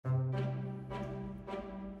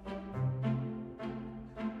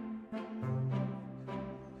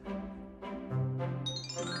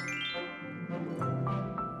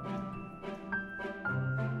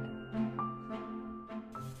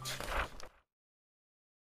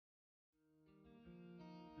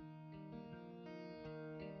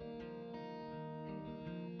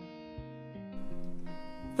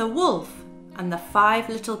The Wolf and the 5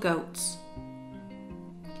 Little Goats.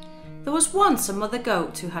 There was once a mother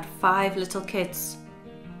goat who had 5 little kids.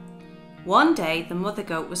 One day the mother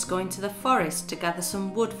goat was going to the forest to gather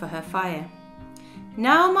some wood for her fire.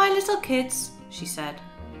 "Now, my little kids," she said,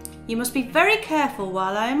 "you must be very careful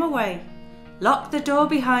while I am away. Lock the door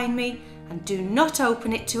behind me and do not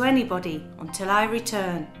open it to anybody until I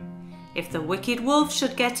return. If the wicked wolf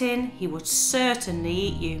should get in, he would certainly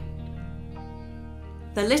eat you."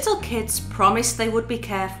 The little kids promised they would be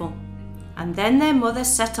careful, and then their mother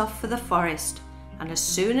set off for the forest, and as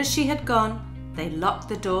soon as she had gone, they locked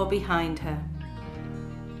the door behind her.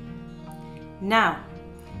 Now,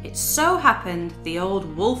 it so happened the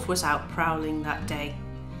old wolf was out prowling that day.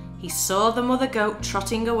 He saw the mother goat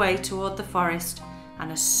trotting away toward the forest,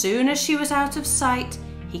 and as soon as she was out of sight,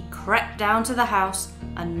 he crept down to the house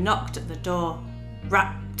and knocked at the door.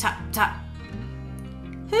 Rap, tap, tap.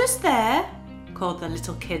 "Who's there?" called the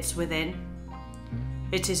little kids within.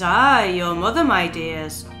 "It is I, your mother, my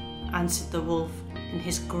dears," answered the wolf in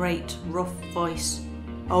his great rough voice.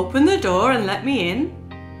 "Open the door and let me in."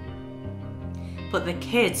 But the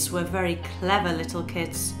kids were very clever little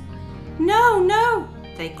kids. "No, no,"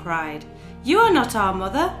 they cried. "You are not our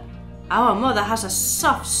mother. Our mother has a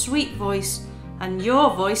soft, sweet voice, and your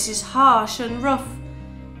voice is harsh and rough.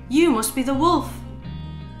 You must be the wolf."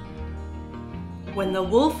 When the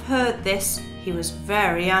wolf heard this, he was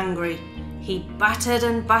very angry. He battered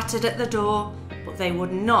and battered at the door, but they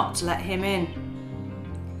would not let him in.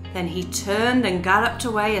 Then he turned and galloped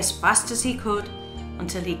away as fast as he could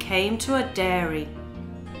until he came to a dairy.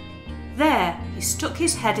 There he stuck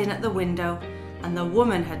his head in at the window, and the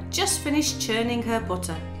woman had just finished churning her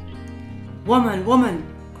butter. "Woman, woman,"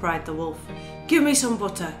 cried the wolf, "give me some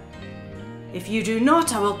butter. If you do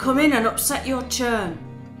not, I will come in and upset your churn."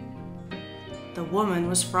 The woman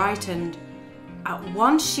was frightened. At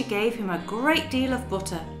once she gave him a great deal of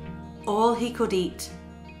butter, all he could eat.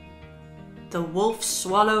 The wolf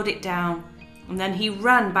swallowed it down, and then he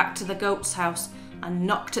ran back to the goat's house and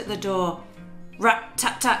knocked at the door. Rat,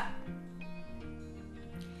 tat, tat.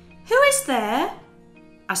 "Who is there?"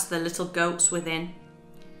 asked the little goats within.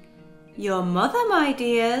 "Your mother, my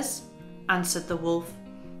dears," answered the wolf,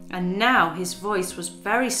 and now his voice was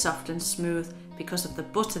very soft and smooth because of the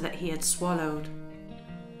butter that he had swallowed.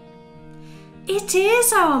 "It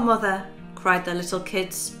is our mother," cried the little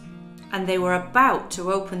kids, and they were about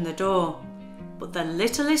to open the door, but the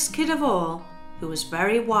littlest kid of all, who was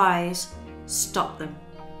very wise, stopped them.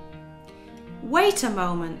 "Wait a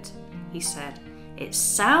moment," he said. "It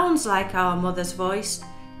sounds like our mother's voice,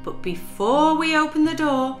 but before we open the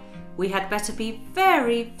door, we had better be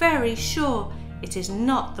very, very sure it is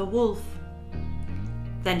not the wolf."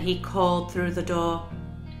 Then he called through the door,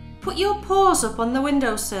 "Put your paws up on the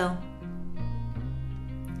windowsill."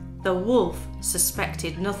 The wolf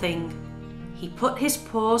suspected nothing. He put his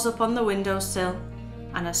paws up on the windowsill,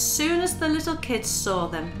 and as soon as the little kids saw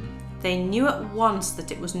them, they knew at once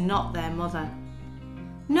that it was not their mother.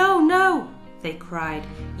 "No, no," they cried,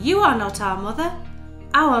 "you are not our mother.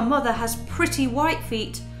 Our mother has pretty white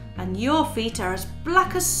feet, and your feet are as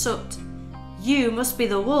black as soot. You must be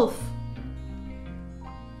the wolf."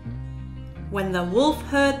 When the wolf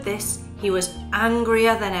heard this, he was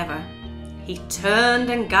angrier than ever. He turned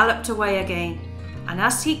and galloped away again, and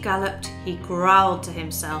as he galloped, he growled to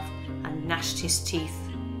himself and gnashed his teeth.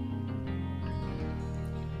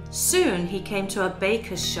 Soon he came to a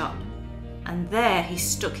baker's shop, and there he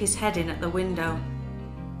stuck his head in at the window.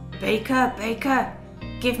 "Baker, baker,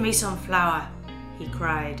 give me some flour," he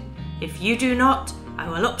cried. "If you do not, I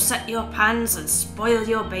will upset your pans and spoil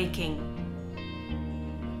your baking."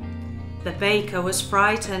 The baker was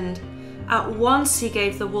frightened. At once he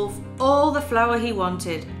gave the wolf all the flour he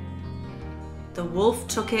wanted. The wolf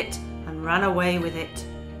took it and ran away with it.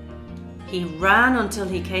 He ran until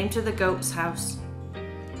he came to the goat's house.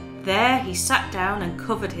 There he sat down and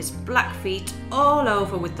covered his black feet all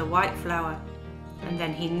over with the white flour, and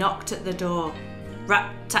then he knocked at the door.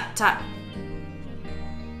 Rat, tat, tat.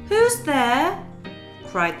 "Who's there?"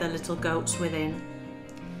 cried the little goats within.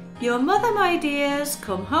 "Your mother, my dears,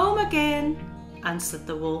 come home again," answered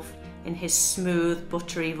the wolf in his smooth,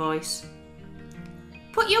 buttery voice.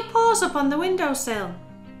 "Put your paws up on the windowsill."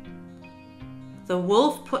 The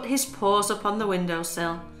wolf put his paws up on the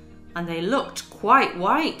windowsill, and they looked quite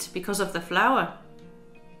white because of the flour.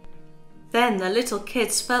 Then the little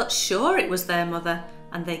kids felt sure it was their mother,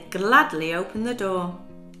 and they gladly opened the door.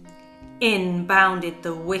 In bounded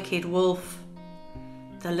the wicked wolf.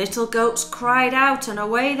 The little goats cried out, and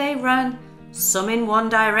away they ran, some in one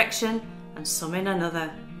direction and some in another.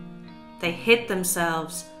 They hid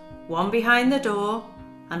themselves, one behind the door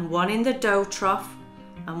and one in the dough trough,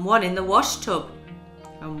 and one in the wash tub,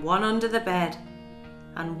 and one under the bed,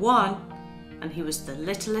 and one, and he was the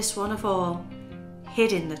littlest one of all,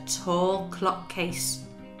 hid in the tall clock case.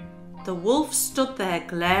 The wolf stood there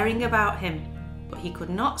glaring about him, but he could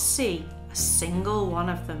not see a single one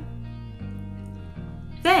of them.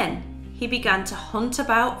 Then he began to hunt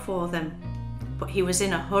about for them, but he was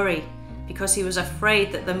in a hurry because he was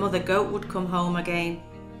afraid that the mother goat would come home again.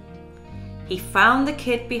 He found the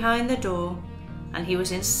kid behind the door, and he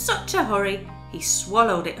was in such a hurry he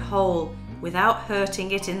swallowed it whole without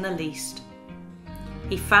hurting it in the least.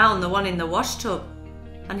 He found the one in the wash tub,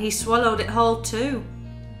 and he swallowed it whole too.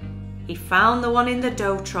 He found the one in the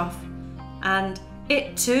dough trough, and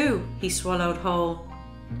it too he swallowed whole.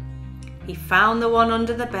 He found the one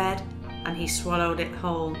under the bed, and he swallowed it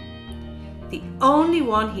whole. The only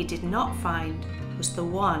one he did not find was the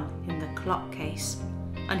one in the clock case,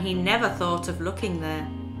 and he never thought of looking there.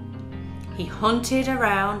 He hunted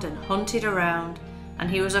around and hunted around, and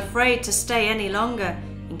he was afraid to stay any longer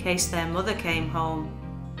in case their mother came home.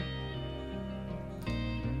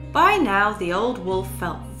 By now the old wolf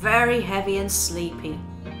felt very heavy and sleepy.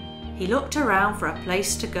 He looked around for a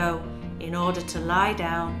place to go in order to lie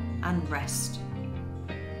down and rest.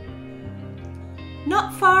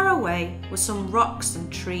 Not far away were some rocks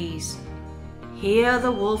and trees. Here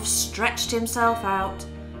the wolf stretched himself out,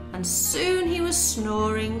 and soon he was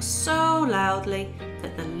snoring so loudly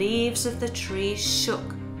that the leaves of the trees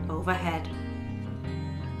shook overhead.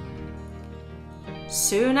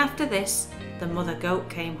 Soon after this, the mother goat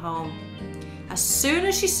came home. As soon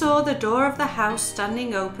as she saw the door of the house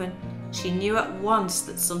standing open, she knew at once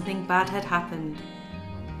that something bad had happened.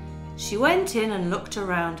 She went in and looked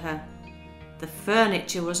around her. The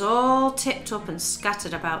furniture was all tipped up and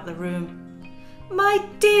scattered about the room. "My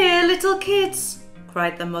dear little kids,"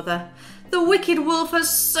 cried the mother, "the wicked wolf has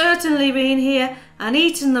certainly been here and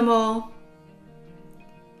eaten them all."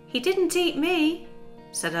 "He didn't eat me,"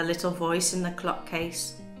 said a little voice in the clock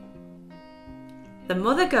case. The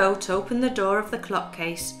mother goat opened the door of the clock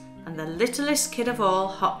case, and the littlest kid of all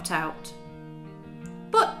hopped out.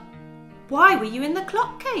 "But why were you in the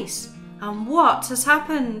clock case? And what has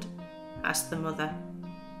happened?" asked the mother.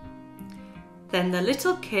 Then the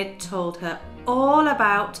little kid told her all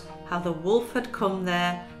about how the wolf had come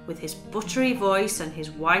there with his buttery voice and his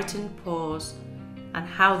whitened paws, and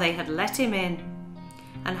how they had let him in,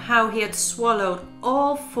 and how he had swallowed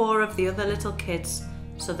all 4 of the other little kids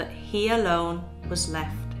so that he alone was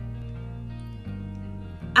left.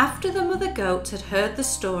 After the mother goat had heard the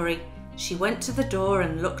story, she went to the door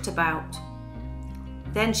and looked about.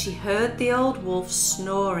 Then she heard the old wolf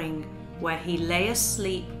snoring where he lay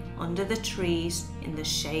asleep under the trees in the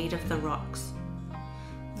shade of the rocks.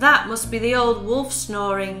 "That must be the old wolf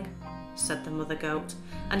snoring," said the mother goat,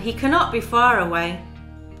 "and he cannot be far away.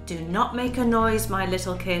 Do not make a noise, my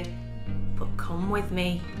little kid, but come with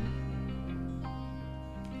me."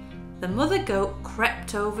 The mother goat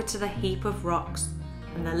crept over to the heap of rocks,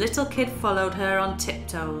 and the little kid followed her on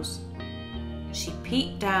tiptoes. She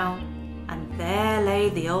peeped down, and there lay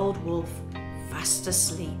the old wolf, fast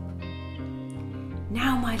asleep.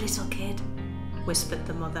 "Now, my little kid," whispered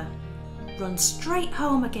the mother, "run straight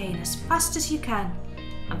home again as fast as you can,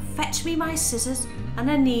 and fetch me my scissors and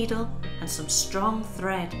a needle and some strong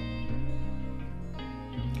thread."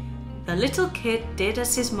 The little kid did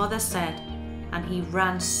as his mother said, and he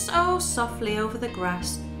ran so softly over the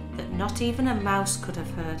grass that not even a mouse could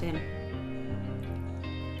have heard him.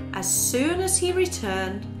 As soon as he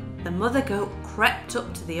returned, the mother goat crept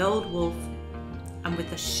up to the old wolf, and with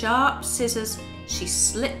the sharp scissors she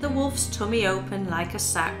slit the wolf's tummy open like a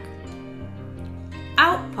sack.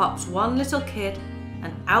 Out popped one little kid,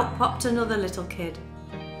 and out popped another little kid,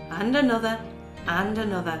 and another, and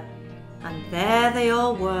another, and there they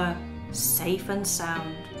all were, safe and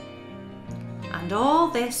sound. And all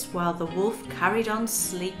this while the wolf carried on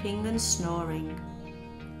sleeping and snoring.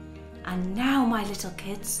 "And now, my little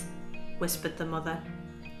kids," whispered the mother,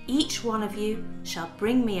 "each one of you shall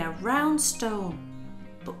bring me a round stone,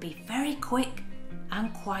 but be very quick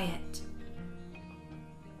and quiet."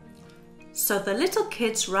 So the little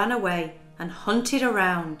kids ran away and hunted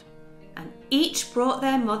around, and each brought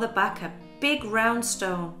their mother back a big round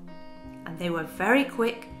stone, and they were very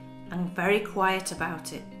quick and very quiet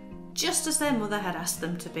about it, just as their mother had asked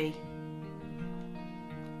them to be.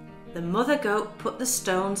 The mother goat put the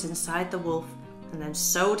stones inside the wolf and then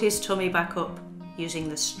sewed his tummy back up using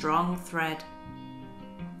the strong thread.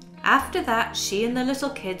 After that, she and the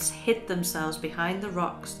little kids hid themselves behind the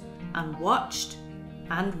rocks and watched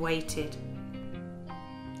and waited.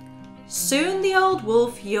 Soon the old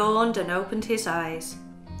wolf yawned and opened his eyes.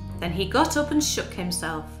 Then he got up and shook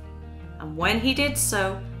himself, and when he did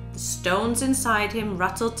so, the stones inside him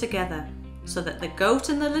rattled together, so that the goat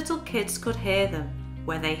and the little kids could hear them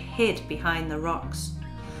where they hid behind the rocks.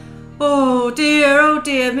 Oh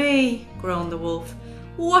dear me," groaned the wolf.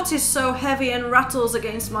 "What is so heavy and rattles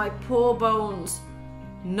against my poor bones?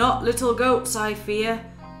 Not little goats, I fear,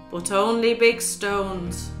 but only big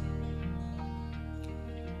stones."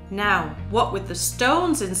 Now, what with the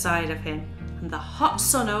stones inside of him and the hot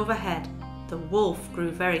sun overhead, the wolf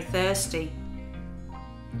grew very thirsty.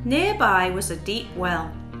 Nearby was a deep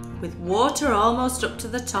well, with water almost up to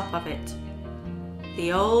the top of it.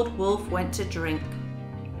 The old wolf went to drink.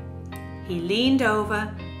 He leaned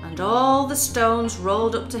over, and all the stones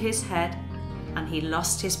rolled up to his head, and he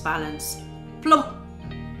lost his balance. Plump!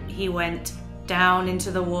 He went down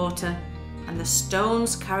into the water, and the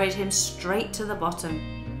stones carried him straight to the bottom.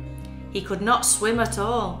 He could not swim at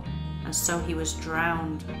all, and so he was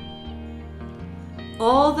drowned.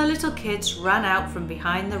 All the little kids ran out from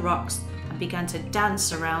behind the rocks and began to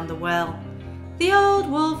dance around the well. "The old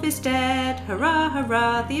wolf is dead, hurrah,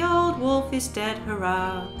 hurrah, the old wolf is dead,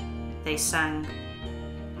 hurrah," they sang.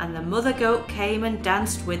 And the mother goat came and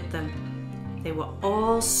danced with them. They were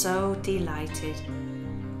all so delighted.